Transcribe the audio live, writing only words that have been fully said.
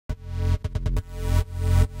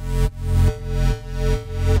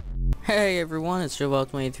Hey everyone, it's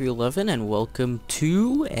Joel2311 and welcome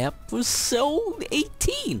to episode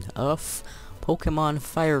 18 of Pokemon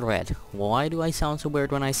FireRed. Why do I sound so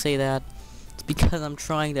weird when I say that? It's because I'm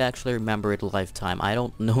trying to actually remember it lifetime. I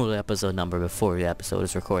don't know the episode number before the episode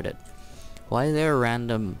is recorded. Why is there a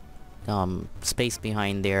random space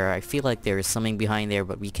behind there? I feel like there is something behind there,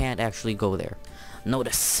 but we can't actually go there.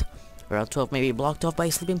 Notice, Route 12 may be blocked off by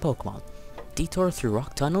a sleeping Pokemon. Detour through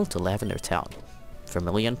Rock Tunnel to Lavender Town.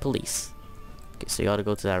 Vermilion Police. Okay, so you gotta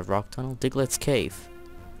go to that rock tunnel. Diglett's Cave.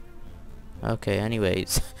 Okay,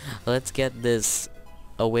 anyways. Let's get this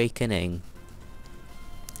awakening.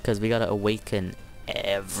 Because we gotta awaken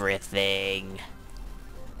everything.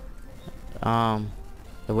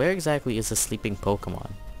 Where exactly is the sleeping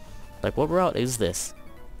Pokemon? Like, what route is this?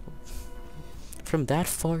 From that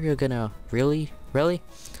far you're gonna... Really? Really?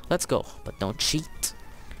 Let's go. But don't cheat.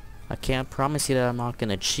 I can't promise you that I'm not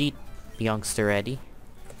gonna cheat, youngster Eddie.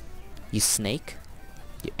 You snake?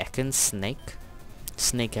 You Ekans snake?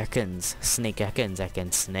 Snake Ekans. Snake Ekans.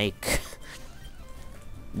 Ekans snake.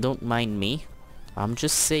 Don't mind me. I'm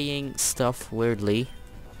just saying stuff weirdly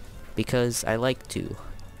because I like to.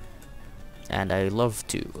 And I love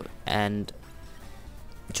to. And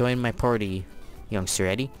join my party, youngster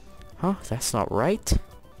Eddie. Huh? That's not right?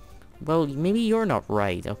 Well, maybe you're not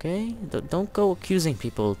right, okay? Don't go accusing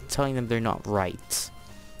people, telling them they're not right.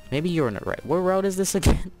 Maybe you're not right. What route is this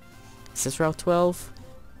again? Is this Route 12?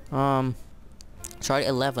 Try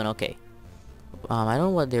 11, okay. I don't know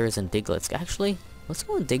what there is in Diglett's... Actually, let's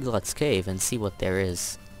go in Diglett's Cave and see what there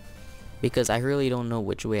is. Because I really don't know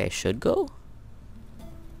which way I should go.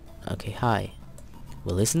 Okay, hi.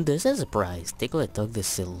 Well, isn't this a surprise? Diglett dug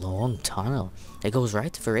this long tunnel. It goes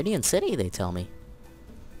right to Viridian City, they tell me.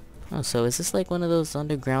 Oh, so is this like one of those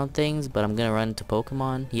underground things, but I'm gonna run into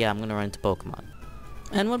Pokemon? Yeah, I'm gonna run into Pokemon.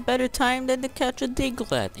 And what better time than to catch a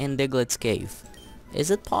Diglett in Diglett's Cave?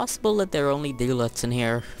 Is it possible that there are only Digletts in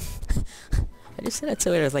here? I just said that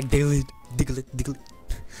so weird. I was like, Diglett, Diglett, Diglett.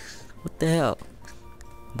 What the hell?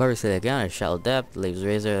 Burst again, a shallow depth, leaves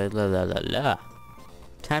razor, la la la la.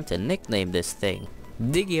 Time to nickname this thing.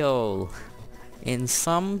 Diggy Hole. In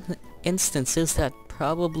some instances, that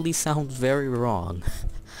probably sounds very wrong.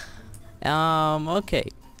 Okay.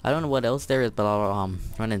 I don't know what else there is, but I'll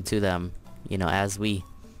run into them, you know, as we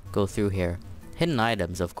go through here. Hidden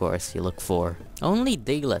items, of course, you look for. Only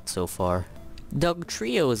Diglett so far.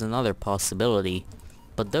 Dugtrio is another possibility,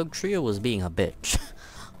 but Dugtrio was being a bitch.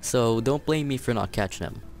 So don't blame me for not catching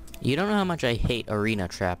him. You don't know how much I hate Arena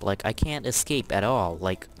Trap. Like, I can't escape at all.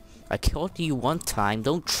 Like, I killed you one time,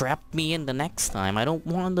 don't trap me in the next time. I don't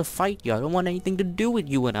want to fight you. I don't want anything to do with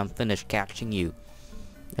you when I'm finished catching you.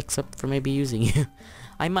 Except for maybe using you.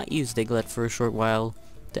 I might use Diglett for a short while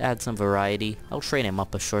to add some variety. I'll train him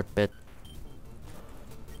up a short bit.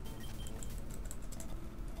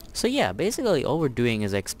 So yeah, basically all we're doing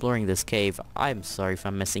is exploring this cave. I'm sorry if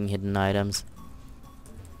I'm missing hidden items.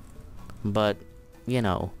 But, you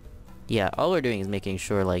know, yeah, all we're doing is making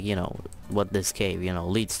sure, like, you know, what this cave, you know,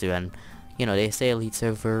 leads to. And, you know, they say it leads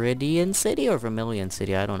to Viridian City or Vermilion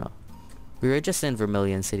City, I don't know. We were just in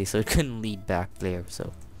Vermilion City, so it couldn't lead back there,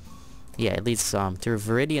 so... Yeah, it leads to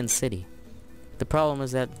Viridian City. The problem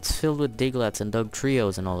is that it's filled with Digletts and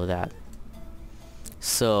Dugtrios and all of that.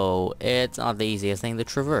 So, it's not the easiest thing to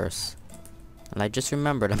traverse. And I just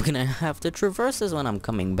remembered I'm gonna have to traverse this when I'm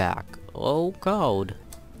coming back. Oh god.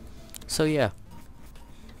 So yeah.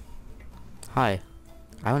 Hi.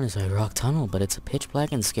 I went inside Rock Tunnel, but it's a pitch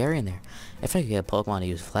black and scary in there. If I could get a Pokemon to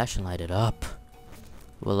use flash and light it up.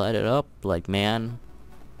 We'll light it up, like, man.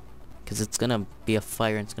 Because it's gonna be a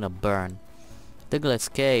fire and it's gonna burn. Diglett's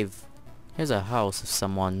Cave. Here's a house of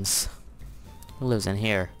someone's. Who lives in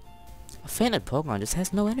here? A fainted Pokemon just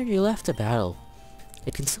has no energy left to battle.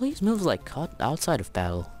 It can still use moves like cut outside of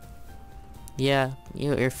battle. Yeah,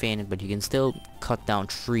 you're fainted, but you can still cut down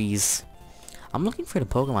trees. I'm looking for the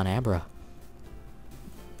Pokemon Abra.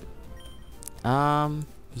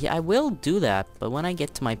 Yeah, I will do that, but when I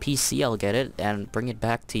get to my PC, I'll get it and bring it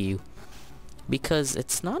back to you. Because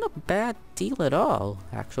it's not a bad deal at all.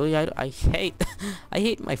 Actually, I hate I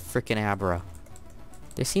hate my frickin' Abra.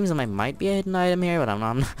 There seems like might be a hidden item here, but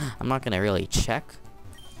I'm not gonna really check.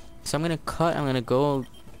 So I'm gonna go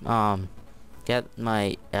get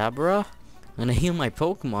my Abra. I'm gonna heal my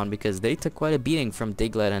Pokemon because they took quite a beating from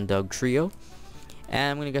Diglett and Dugtrio.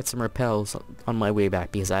 And I'm gonna get some repels on my way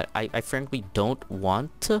back because I frankly don't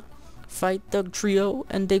want to fight Dugtrio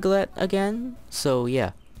and Diglett again. So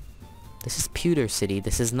yeah. This is Pewter City.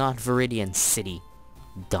 This is not Viridian City.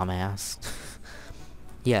 Dumbass.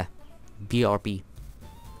 Yeah. BRB.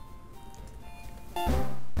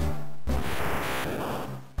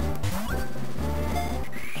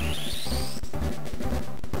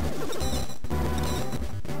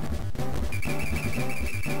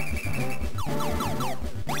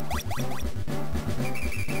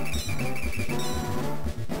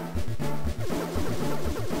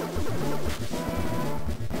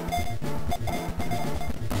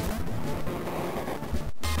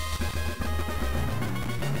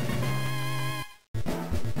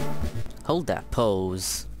 Hold that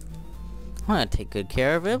pose. I'm gonna take good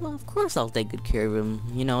care of him. Of course I'll take good care of him.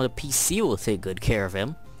 You know, the PC will take good care of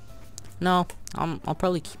him. No, I'll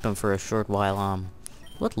probably keep him for a short while.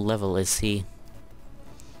 What level is he?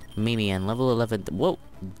 Mimian, level 11. Whoa!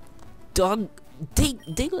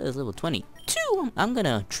 Diglett is level 22! I'm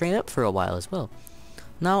gonna train up for a while as well.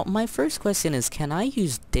 Now, my first question is, can I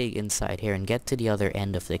use Dig inside here and get to the other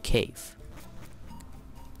end of the cave?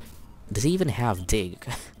 Does he even have Dig?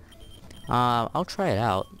 I'll try it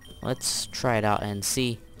out. Let's try it out and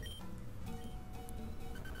see.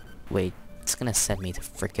 Wait, it's gonna send me the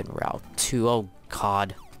frickin' route too. Oh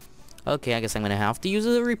god. Okay, I guess I'm gonna have to use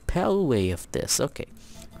the repel way of this. Okay.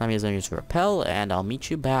 I'm gonna use repel and I'll meet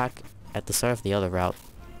you back at the start of the other route.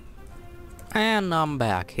 And I'm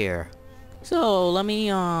back here. So let me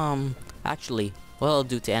actually, what I'll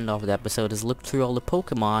do to end off the episode is look through all the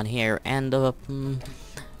Pokemon here and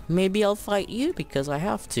maybe I'll fight you because I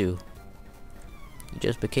have to. You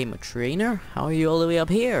just became a trainer? How are you all the way up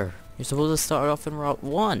here? You're supposed to start off in Route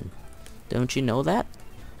 1. Don't you know that?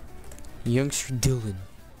 Youngster Dylan.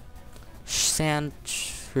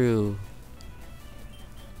 Sandshrew.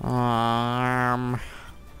 Oh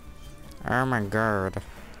my god.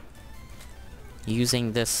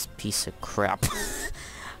 Using this piece of crap.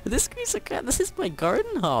 This piece of crap, this is my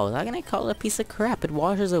garden hose. How can I call it a piece of crap? It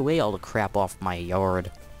washes away all the crap off my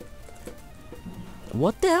yard.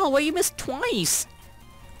 What the hell? Why you missed twice?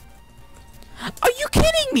 Are you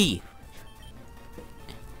kidding me?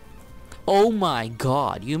 Oh my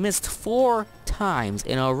god, you missed 4 times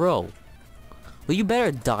in a row. Well, you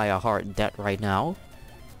better die a hard death right now.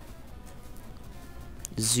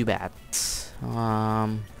 Zubat.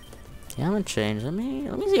 You haven't changed. Let me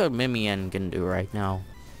see what Mimian can do right now.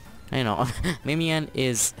 I know, Mimian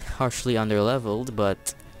is harshly underleveled,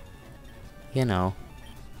 but you know,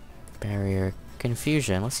 barrier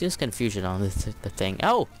confusion. Let's use confusion on the thing.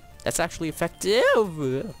 Oh, that's actually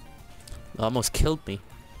effective. Almost killed me.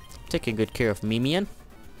 Taking good care of Mimian.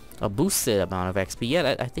 A boosted amount of XP.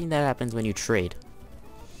 Yeah, I think that happens when you trade.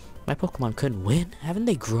 My Pokemon couldn't win. Haven't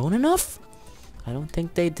they grown enough? I don't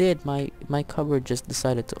think they did. My cupboard just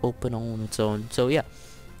decided to open on its own. So yeah,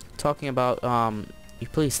 talking about you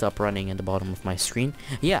please stop running at the bottom of my screen.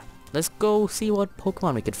 Yeah, let's go see what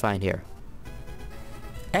Pokemon we could find here.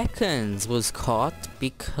 Ekans was caught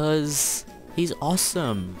because he's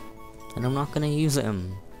awesome, and I'm not gonna use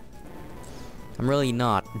him. I'm really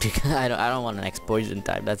not, because I don't want an X-Poison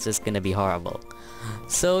type. That's just gonna be horrible.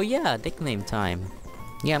 So yeah, nickname time.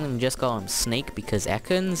 Yeah, I'm gonna just call him Snake because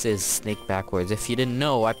Ekans is snake backwards. If you didn't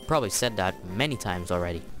know, I probably said that many times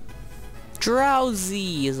already.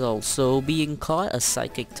 Drowsy is also being caught. A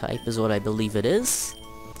psychic type is what I believe it is.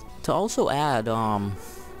 To also add, I'm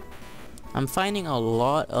finding a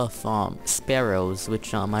lot of sparrows,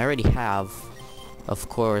 which I already have, of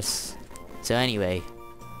course. So anyway,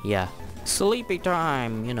 yeah. Sleepy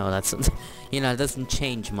time! You know, that's you know, it doesn't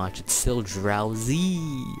change much. It's still drowsy.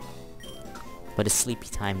 But it's sleepy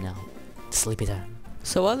time now. It's sleepy time.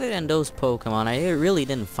 So other than those Pokemon, I really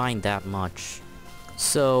didn't find that much.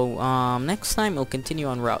 So, next time we'll continue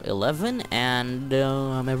on Route 11, and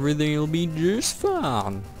everything will be just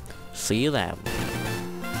fine. See you then.